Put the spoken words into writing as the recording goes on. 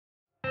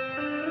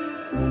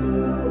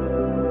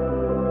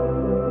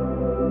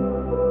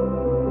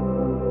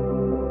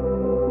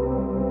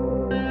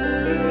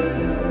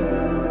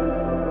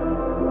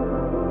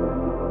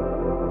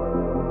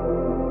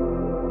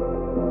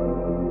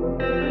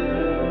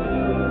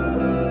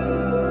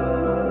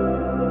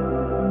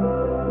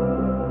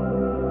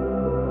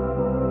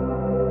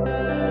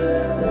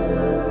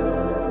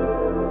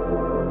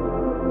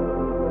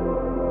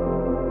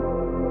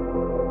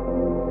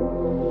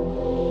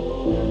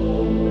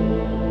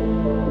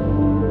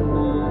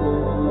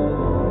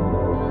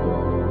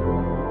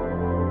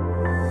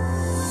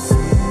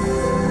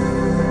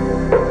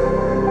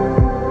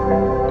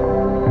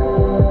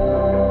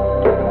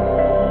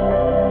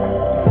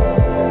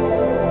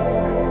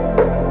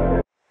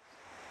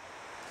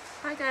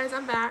guys,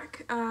 I'm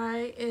back.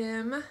 I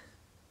am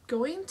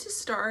going to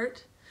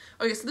start,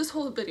 okay, so this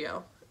whole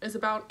video is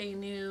about a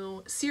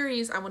new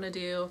series I want to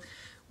do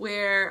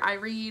where I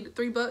read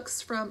 3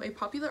 books from a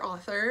popular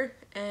author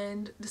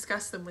and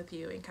discuss them with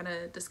you and kind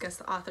of discuss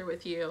the author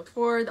with you.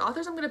 For the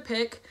authors I'm going to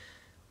pick,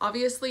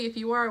 obviously if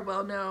you are a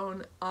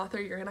well-known author,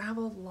 you're going to have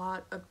a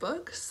lot of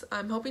books.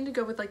 I'm hoping to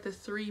go with like the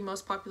 3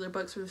 most popular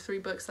books or the 3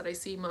 books that I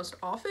see most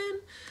often.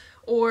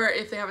 Or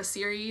if they have a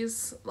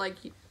series like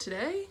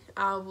today,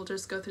 we'll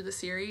just go through the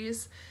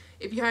series.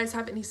 If you guys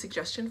have any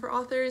suggestion for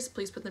authors,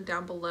 please put them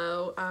down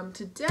below.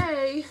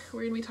 Today,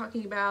 we're going to be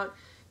talking about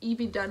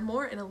Evie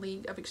Dunmore in A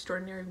League of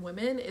Extraordinary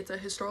Women. It's a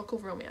historical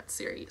romance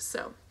series.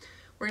 So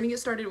we're going to get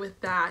started with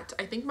that.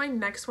 I think my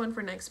next one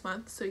for next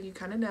month, so you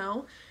kind of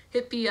know,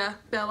 hit the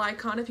bell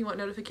icon if you want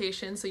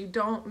notifications so you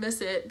don't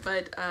miss it.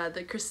 But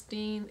the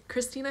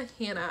Christina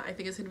Hannah, I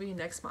think is going to be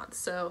next month.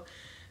 So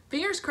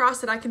fingers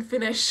crossed that I can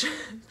finish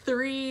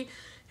 3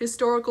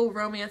 historical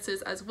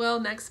romances as well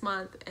next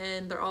month,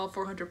 and they're all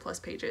 400 plus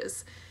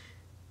pages.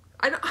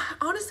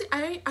 Honestly,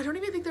 I don't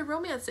even think they're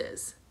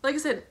romances. Like I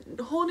said,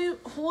 whole new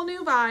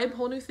vibe,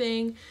 whole new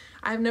thing.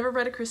 I've never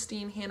read a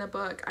Christine Hannah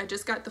book. I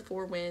just got the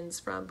 4 Winds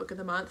from Book of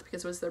the Month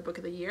because it was their book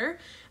of the year.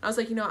 I was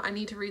like, you know what, I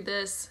need to read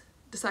this.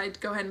 Decided to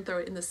go ahead and throw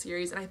it in the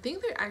series, and I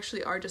think they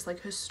actually are just like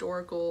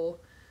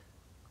historical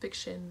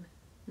fiction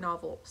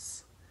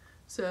novels.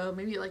 So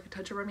maybe like a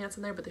touch of romance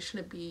in there, but they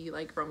shouldn't be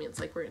like romance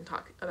like we're going to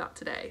talk about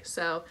today.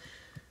 So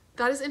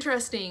that is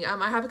interesting.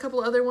 I have a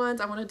couple other ones.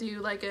 I want to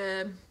do like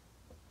I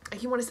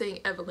keep wanting to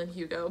say Evelyn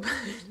Hugo, but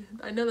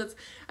I know that's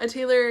a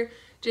Taylor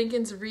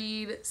Jenkins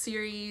Reid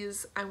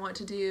series. I want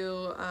to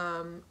do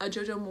a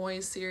JoJo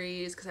Moyes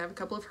series because I have a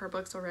couple of her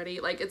books already.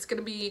 Like, it's going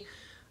to be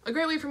a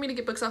great way for me to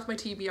get books off my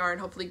TBR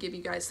and hopefully give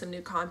you guys some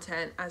new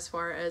content as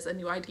far as a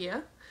new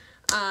idea.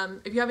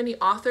 If you have any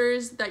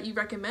authors that you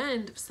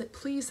recommend,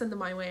 please send them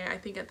my way. I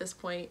think at this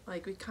point,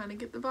 like, we kind of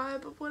get the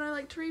vibe of what I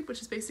like to read,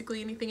 which is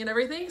basically anything and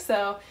everything.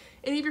 So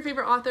any of your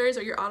favorite authors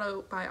or your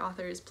auto-buy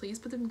authors, please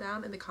put them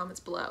down in the comments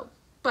below.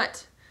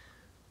 But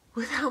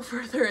without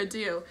further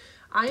ado,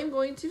 I am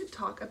going to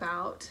talk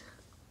about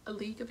A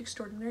League of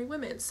Extraordinary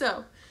Women.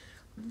 So,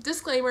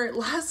 disclaimer,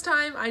 last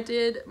time I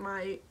did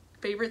my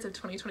favorites of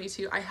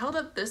 2022, I held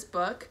up this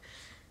book.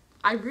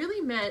 I really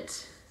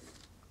meant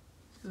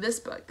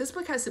this book. This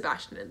book has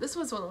Sebastian in it. This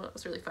was one that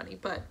was really funny,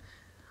 but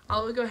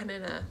I'll go ahead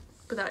and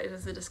put that in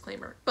as a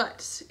disclaimer.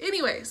 But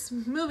anyways,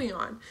 moving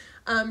on.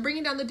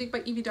 Bringing Down the Duke by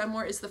Evie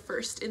Dunmore is the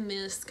first in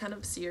this kind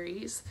of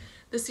series.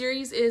 The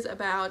series is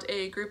about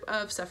a group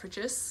of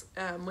suffragists,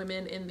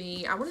 women in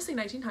the, I want to say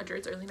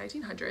 1900s, early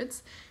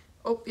 1900s.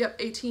 Oh, yep,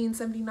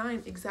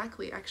 1879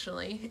 exactly,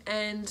 actually.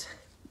 And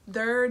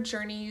their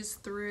journeys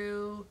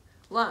through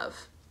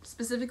love,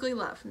 specifically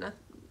love.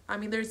 I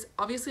mean, there's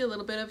obviously a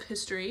little bit of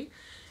history,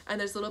 and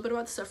there's a little bit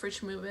about the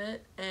suffrage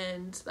movement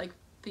and like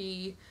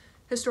the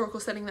historical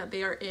setting that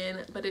they are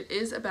in, but it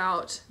is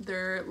about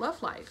their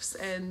love lives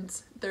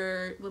and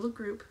their little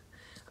group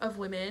of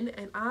women,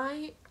 and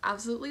I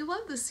absolutely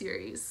love this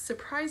series,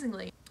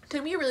 surprisingly. It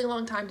took me a really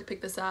long time to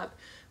pick this up.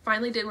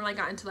 Finally did when I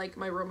got into like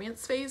my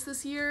romance phase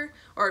this year,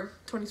 or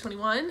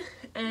 2021,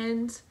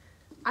 and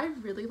I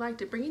really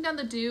liked it. Bringing Down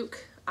the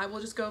Duke, I will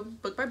just go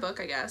book by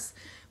book, I guess,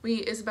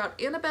 is about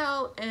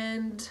Annabelle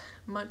and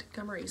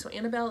Montgomery. So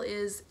Annabelle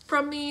is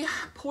from the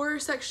poorer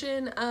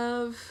section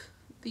of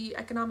the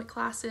economic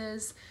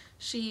classes.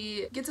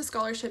 She gets a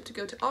scholarship to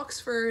go to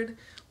Oxford.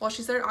 While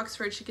she's there at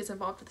Oxford, she gets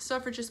involved with the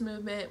suffragist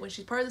movement. When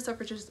she's part of the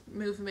suffragist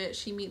movement,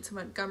 she meets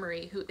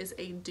Montgomery, who is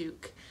a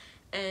duke,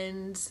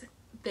 and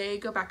they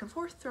go back and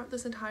forth throughout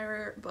this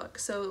entire book.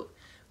 So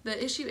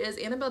the issue is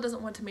Annabelle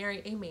doesn't want to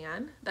marry a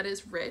man that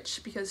is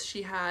rich because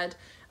she had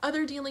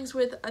other dealings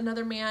with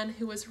another man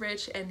who was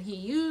rich, and he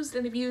used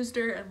and abused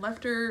her and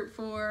left her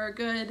for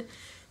good,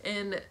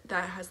 and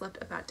that has left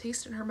a bad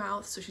taste in her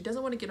mouth, so she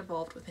doesn't want to get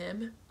involved with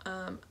him.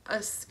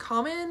 A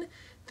common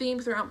theme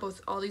throughout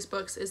all these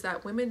books is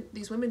that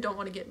these women don't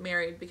want to get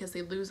married because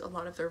they lose a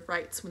lot of their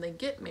rights when they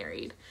get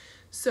married.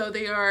 So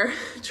they are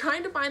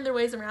trying to find their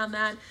ways around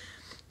that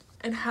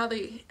and how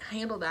they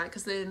handle that,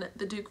 because then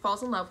the Duke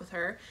falls in love with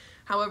her.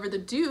 However, the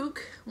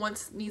Duke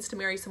needs to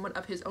marry someone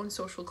of his own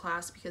social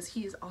class because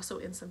he's also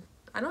in some,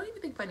 I don't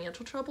even think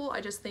financial trouble, I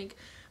just think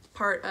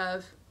part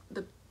of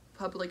the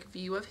public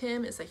view of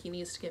him is that he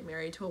needs to get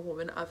married to a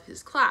woman of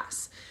his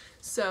class.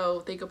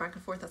 So they go back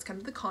and forth. That's kind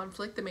of the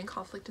conflict, the main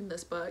conflict in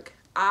this book.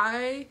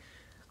 I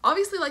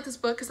obviously like this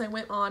book because I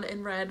went on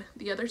and read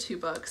the other 2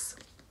 books.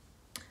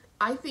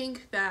 I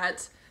think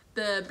that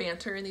the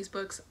banter in these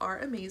books are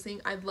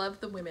amazing. I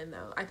love the women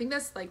though. I think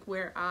that's like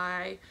where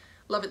I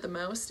love it the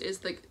most,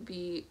 is like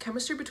the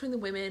chemistry between the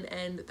women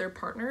and their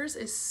partners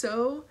is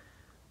so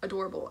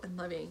adorable and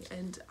loving,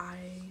 and I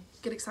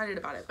get excited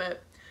about it.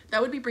 But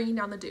that would be Bringing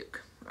Down the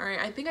Duke. All right,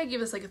 I think I give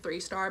this like a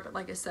 3-star, but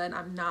like I said,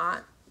 I'm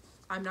not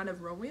a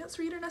romance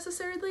reader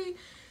necessarily,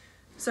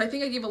 so I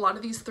think I give a lot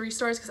of these 3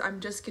 stars because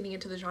I'm just getting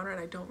into the genre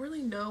and I don't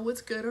really know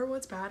what's good or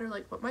what's bad or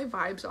like what my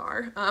vibes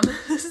are.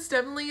 This is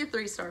definitely a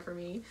 3-star for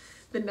me.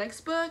 The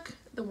next book,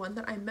 the one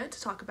that I meant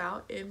to talk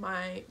about in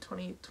my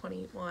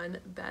 2021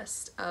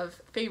 best of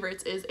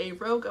favorites, is A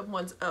Rogue of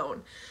One's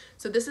Own.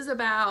 So this is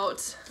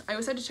about, I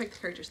always had to check the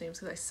characters' names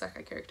because I suck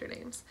at character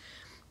names.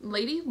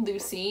 Lady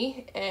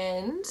Lucy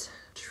and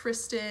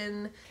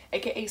Tristan,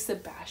 aka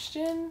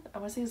Sebastian. I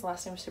want to say his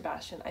last name was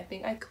Sebastian. I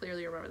think I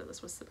clearly remember that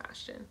this was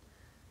Sebastian.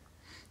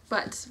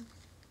 But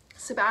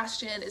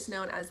Sebastian is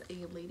known as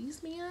a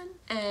ladies' man,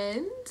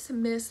 and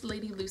Miss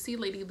Lady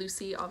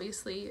Lucy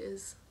obviously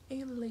is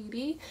a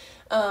lady.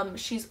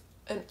 She's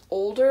an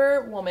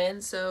older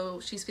woman, so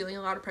she's feeling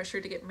a lot of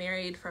pressure to get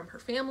married from her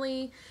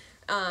family.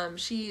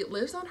 She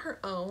lives on her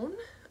own.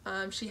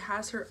 She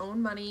has her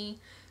own money.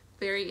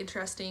 Very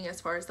interesting as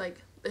far as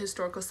like the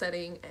historical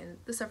setting and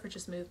the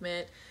suffragist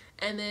movement.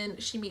 And then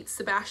she meets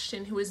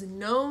Sebastian, who is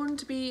known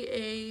to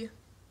be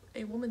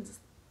a woman's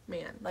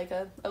man, like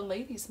a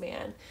ladies'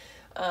 man.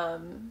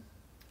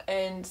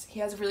 And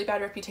he has a really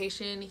bad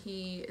reputation.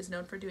 He is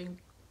known for doing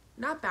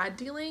not bad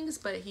dealings,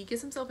 but he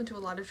gets himself into a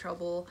lot of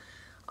trouble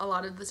a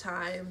lot of the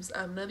times.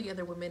 None of the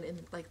other women in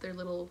like their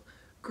little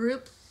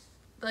group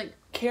like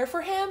care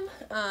for him.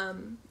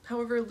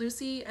 However,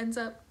 Lucy ends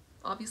up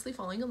obviously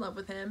falling in love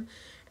with him,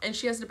 and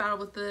she has to battle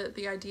with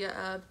the idea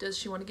of, does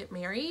she want to get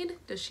married?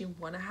 Does she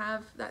want to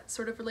have that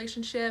sort of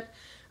relationship?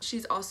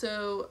 She's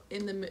also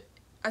in the,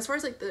 as far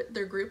as like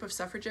their group of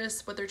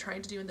suffragists, what they're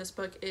trying to do in this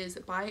book is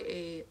buy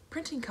a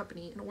printing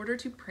company in order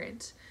to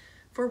print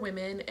for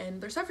women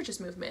and their suffragist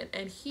movement,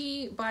 and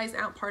he buys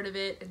out part of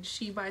it and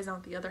she buys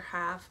out the other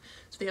half.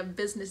 So they have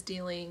business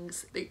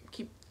dealings. They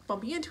keep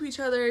bumping into each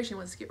other. She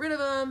wants to get rid of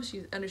him.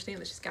 She understands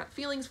that she's got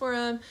feelings for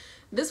him.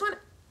 This one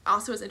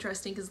also is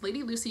interesting because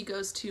Lady Lucy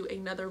goes to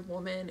another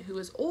woman who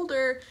is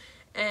older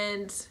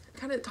and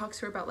kind of talks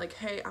to her about like,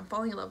 hey, I'm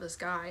falling in love with this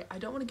guy. I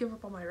don't want to give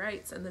up all my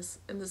rights. And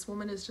this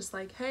woman is just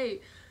like,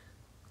 hey,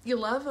 you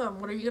love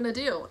him. What are you gonna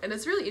do? And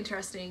it's really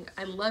interesting.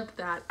 I loved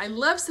that. I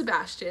love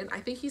Sebastian.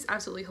 I think he's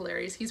absolutely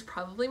hilarious. He's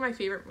probably my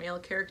favorite male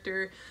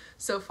character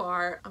so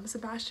far. I'm a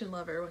Sebastian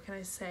lover. What can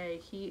I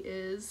say? He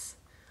is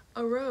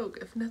a rogue,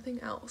 if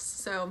nothing else.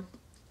 So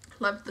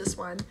loved this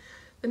one.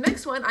 The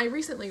next one I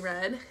recently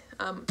read.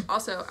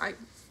 Also,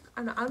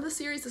 I'm out of the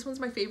series, this one's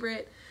my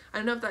favorite. I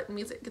don't know if that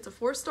means it gets a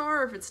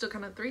 4-star or if it's still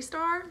kind of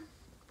 3-star.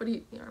 What do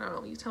you I don't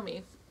know, you tell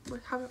me.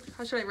 How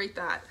should I rate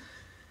that?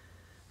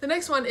 The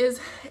next one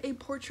is A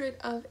Portrait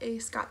of a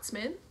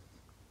Scotsman.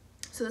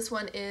 So this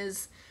one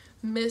is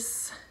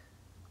Miss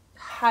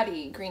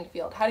Hattie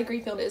Greenfield. Hattie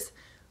Greenfield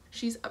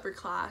she's upper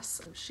class.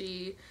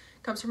 She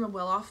comes from a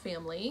well-off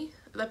family.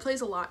 That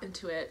plays a lot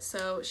into it.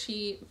 So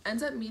she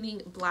ends up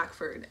meeting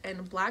Blackford,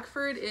 and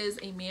Blackford is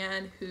a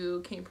man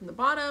who came from the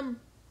bottom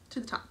to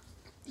the top.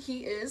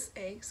 He is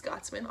a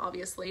Scotsman,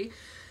 obviously,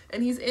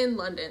 and he's in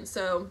London.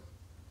 So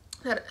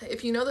that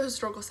if you know the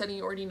historical setting,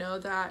 you already know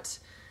that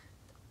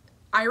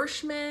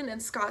Irishmen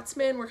and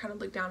Scotsmen were kind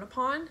of looked down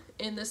upon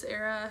in this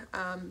era.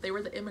 They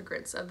were the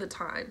immigrants of the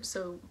time.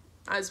 So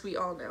as we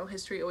all know,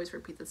 history always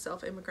repeats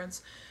itself.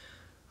 Immigrants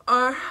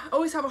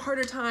always have a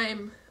harder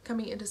time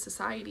coming into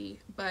society,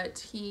 but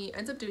he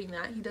ends up doing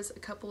that. He does a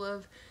couple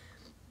of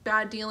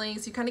bad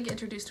dealings. You kind of get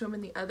introduced to him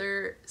in the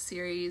other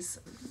series,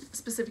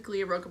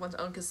 specifically A Rogue of One's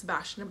Own, because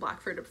Sebastian and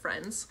Blackford are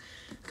friends.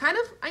 Kind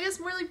of, I guess,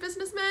 more like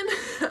businessmen.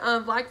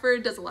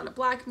 Blackford does a lot of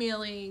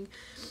blackmailing.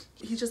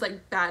 He's just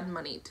like bad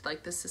money to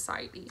like this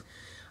society.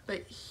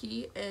 But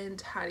he and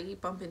Hattie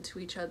bump into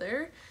each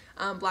other.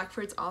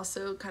 Blackford's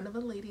also kind of a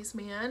ladies'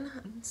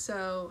 man,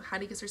 so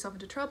Hattie gets herself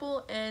into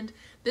trouble, and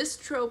this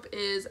trope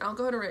is, I'll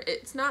go ahead and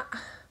it's not,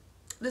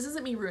 this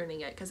isn't me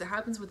ruining it because it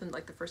happens within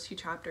like the first few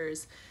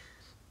chapters.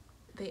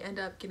 They end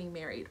up getting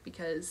married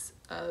because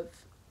of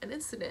an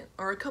incident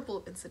or a couple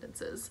of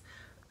incidences.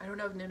 I don't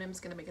know if Nim Nim's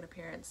gonna make an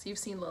appearance. You've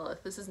seen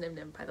Lilith. This is Nim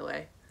Nim, by the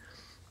way.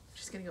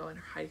 She's gonna go in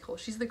her hidey hole.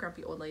 She's the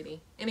grumpy old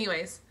lady.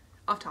 Anyways,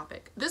 off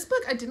topic. This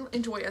book I didn't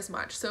enjoy as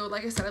much. So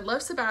like I said, I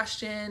love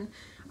Sebastian.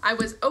 I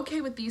was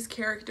okay with these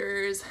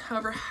characters.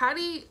 However,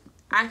 Hattie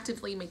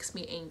actively makes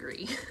me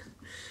angry.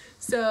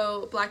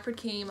 So Blackford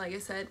came, like I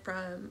said,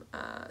 from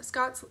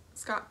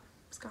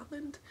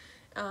Scotland,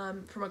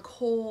 from a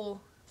coal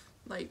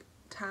like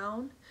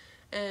town.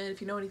 And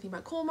if you know anything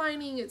about coal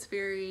mining, it's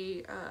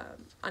very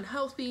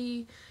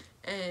unhealthy,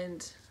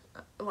 and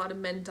a lot of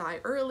men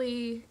die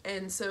early.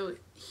 And so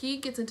he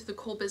gets into the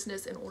coal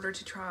business in order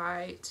to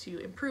try to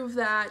improve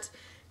that.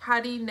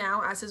 Hattie,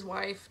 now as his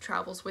wife,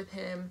 travels with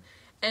him,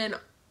 and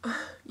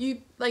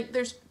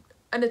there's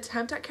an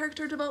attempt at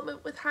character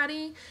development with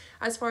Hattie,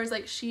 as far as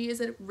like she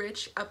is a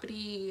rich,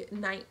 uppity,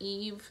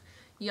 naive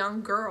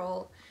young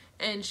girl,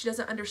 and she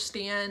doesn't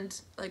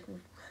understand like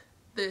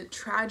the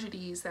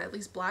tragedies that at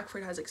least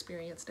Blackford has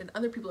experienced and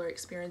other people are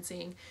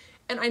experiencing.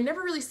 And I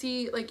never really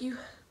see, like, you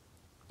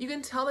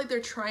can tell like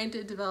they're trying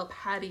to develop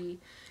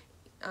Hattie,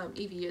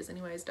 Evie is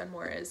anyways,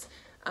 Dunmore is,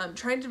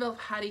 trying to develop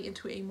Hattie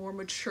into a more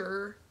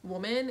mature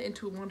woman,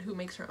 into one who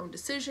makes her own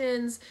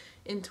decisions,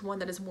 into one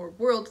that is more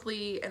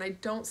worldly, and I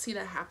don't see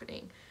that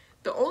happening.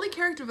 The only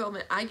character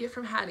development I get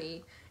from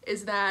Hattie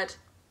is that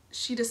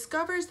she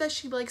discovers that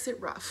she likes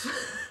it rough.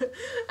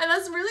 And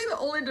that's really the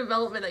only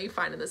development that you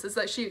find in this, is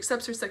that she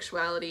accepts her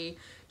sexuality,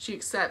 she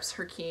accepts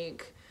her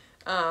kink.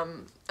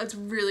 That's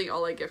really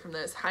all I get from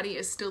this. Hattie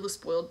is still the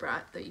spoiled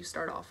brat that you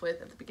start off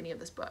with at the beginning of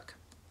this book.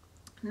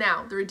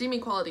 Now, the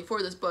redeeming quality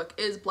for this book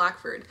is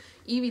Blackford.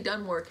 Evie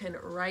Dunmore can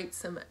write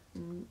some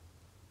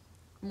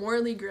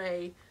morally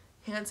gray,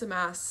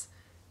 handsome-ass,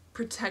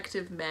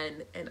 protective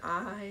men, and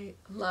I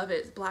love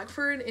it.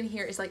 Blackford in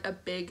here is like a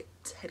big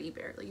teddy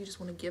bear. Like, you just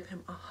want to give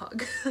him a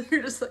hug.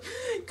 You're just like,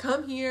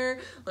 come here,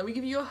 let me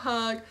give you a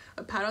hug,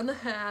 a pat on the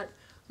hat,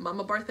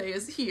 Mama Barthé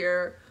is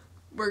here,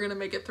 we're gonna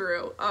make it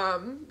through.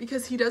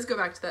 Because he does go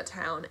back to that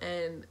town,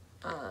 and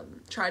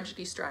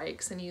tragedy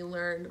strikes, and you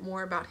learn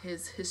more about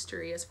his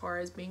history as far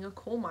as being a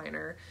coal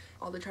miner,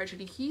 all the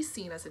tragedy he's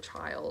seen as a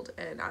child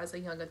and as a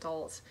young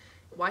adult,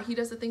 why he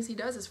does the things he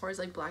does as far as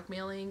like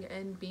blackmailing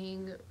and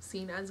being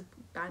seen as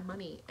bad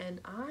money, and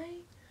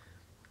I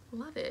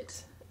love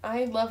it.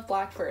 I love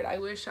Blackford. I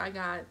wish I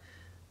got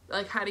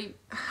like Hattie.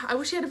 I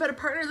wish he had a better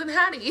partner than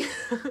Hattie.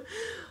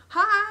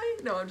 Hi.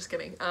 No, I'm just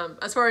kidding.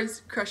 As far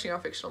as crushing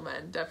off fictional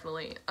men,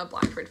 definitely a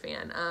Blackford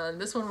fan.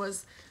 This one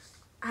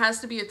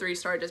has to be a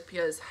 3-star just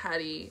because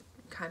Hattie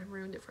kind of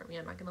ruined it for me,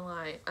 I'm not gonna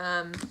lie.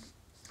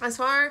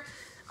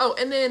 Oh,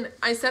 and then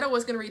I said I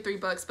was going to read 3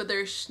 books, but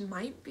there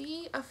might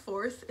be a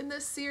 4th in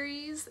this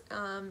series,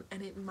 and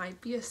it might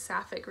be a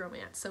sapphic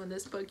romance. So in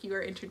this book, you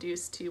are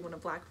introduced to one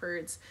of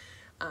Blackford's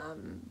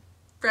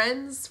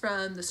friends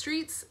from the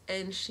streets,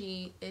 and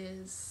she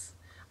is,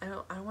 I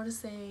don't want to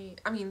say,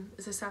 I mean,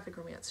 it's a sapphic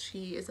romance.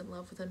 She is in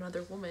love with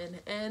another woman,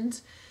 and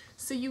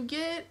so you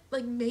get,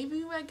 like, maybe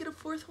we might get a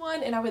 4th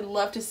one, and I would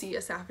love to see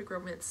a sapphic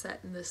romance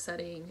set in this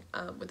setting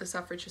with the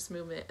suffragist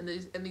movement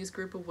and these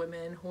group of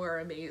women who are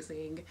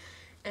amazing.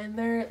 And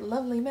they're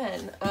lovely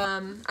men.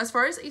 As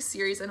far as a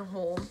series as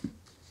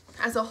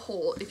a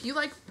whole, if you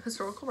like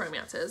historical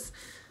romances,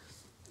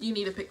 you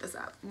need to pick this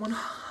up.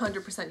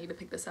 100% need to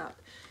pick this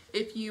up.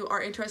 If you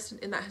are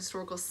interested in that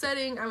historical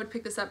setting, I would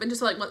pick this up, and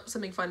just like want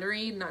something fun to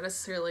read, not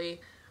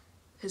necessarily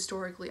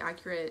historically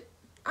accurate.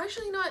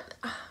 Actually not,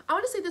 I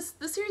want to say this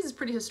series is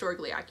pretty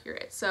historically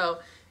accurate. So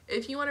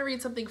if you want to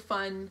read something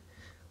fun,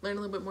 learn a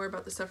little bit more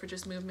about the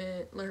suffragist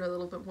movement, learn a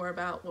little bit more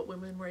about what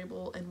women were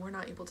able and were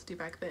not able to do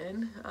back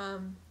then,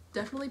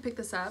 definitely pick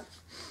this up.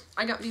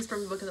 I got these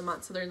from the book of the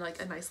month, so they're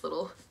like a nice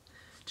little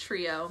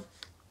trio.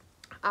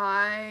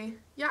 I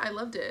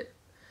loved it.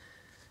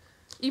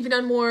 Evie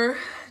Dunmore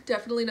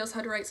definitely knows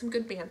how to write some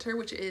good banter,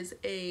 which is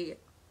a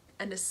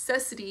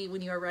necessity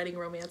when you are writing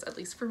romance, at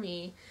least for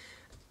me.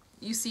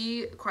 You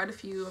see quite a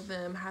few of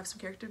them have some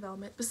character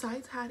development,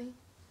 besides Hattie.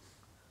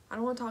 I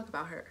don't want to talk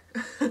about her.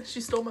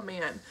 She stole my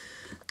man.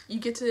 You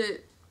get to,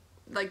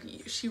 like,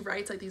 she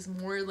writes like these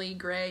morally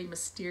gray,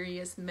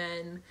 mysterious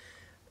men.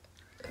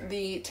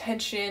 The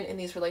tension in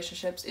these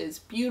relationships is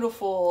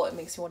beautiful. It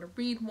makes you want to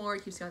read more.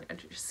 It keeps you on the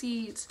edge of your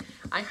seat.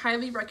 I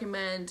highly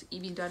recommend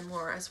Evie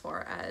Dunmore as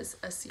far as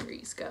a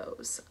series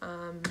goes.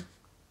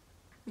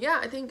 Yeah,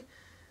 I think,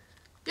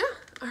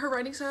 her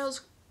writing style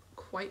is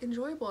quite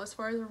enjoyable as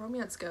far as the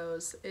romance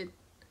goes. It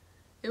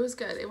was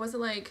good. It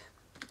wasn't like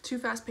too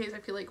fast-paced. I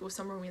feel like with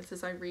some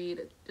romances I read,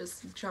 it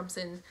just jumps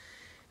in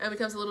and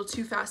becomes a little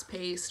too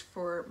fast-paced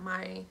for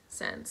my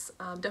sense.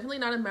 Definitely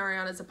not a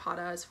Mariana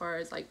Zapata as far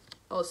as like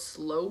a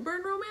slow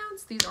burn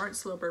romance. These aren't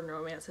slow burn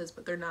romances,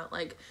 but they're not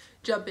like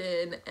jump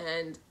in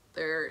and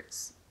they're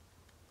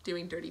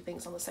doing dirty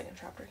things on the 2nd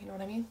chapter, you know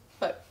what I mean?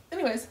 But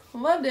anyways,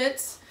 loved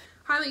it.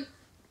 Highly,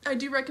 I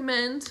do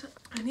recommend.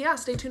 And yeah,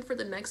 stay tuned for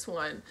the next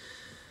one.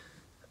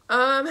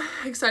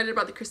 Excited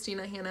about the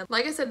Christina Hannah.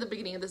 Like I said at the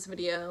beginning of this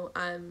video,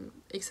 I'm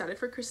excited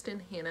for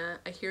Kristen Hannah.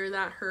 I hear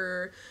that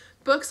her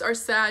books are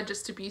sad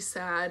just to be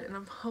sad, and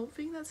I'm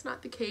hoping that's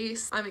not the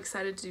case. I'm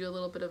excited to do a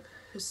little bit of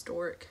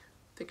historic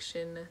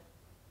fiction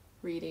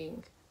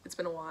reading. It's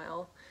been a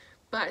while,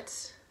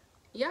 but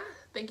yeah,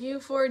 thank you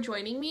for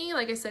joining me.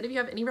 Like I said, if you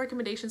have any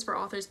recommendations for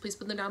authors, please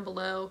put them down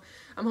below.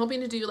 I'm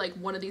hoping to do like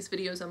one of these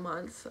videos a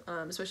month,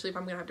 especially if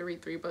I'm gonna have to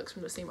read 3 books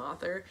from the same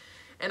author.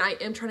 And I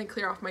am trying to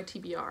clear off my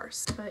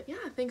TBRs. But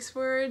yeah, thanks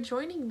for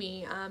joining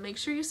me. Make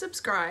sure you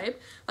subscribe,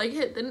 like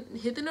hit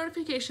the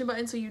notification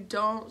button so you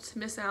don't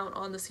miss out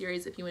on the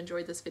series if you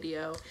enjoyed this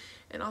video.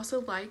 And also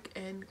like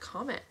and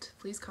comment,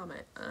 please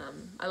comment.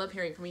 I love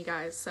hearing from you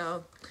guys,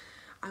 so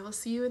I will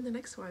see you in the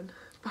next one.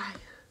 Bye.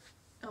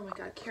 Oh my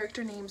god,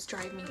 character names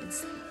drive me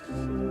insane.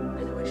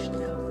 I know I should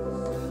know.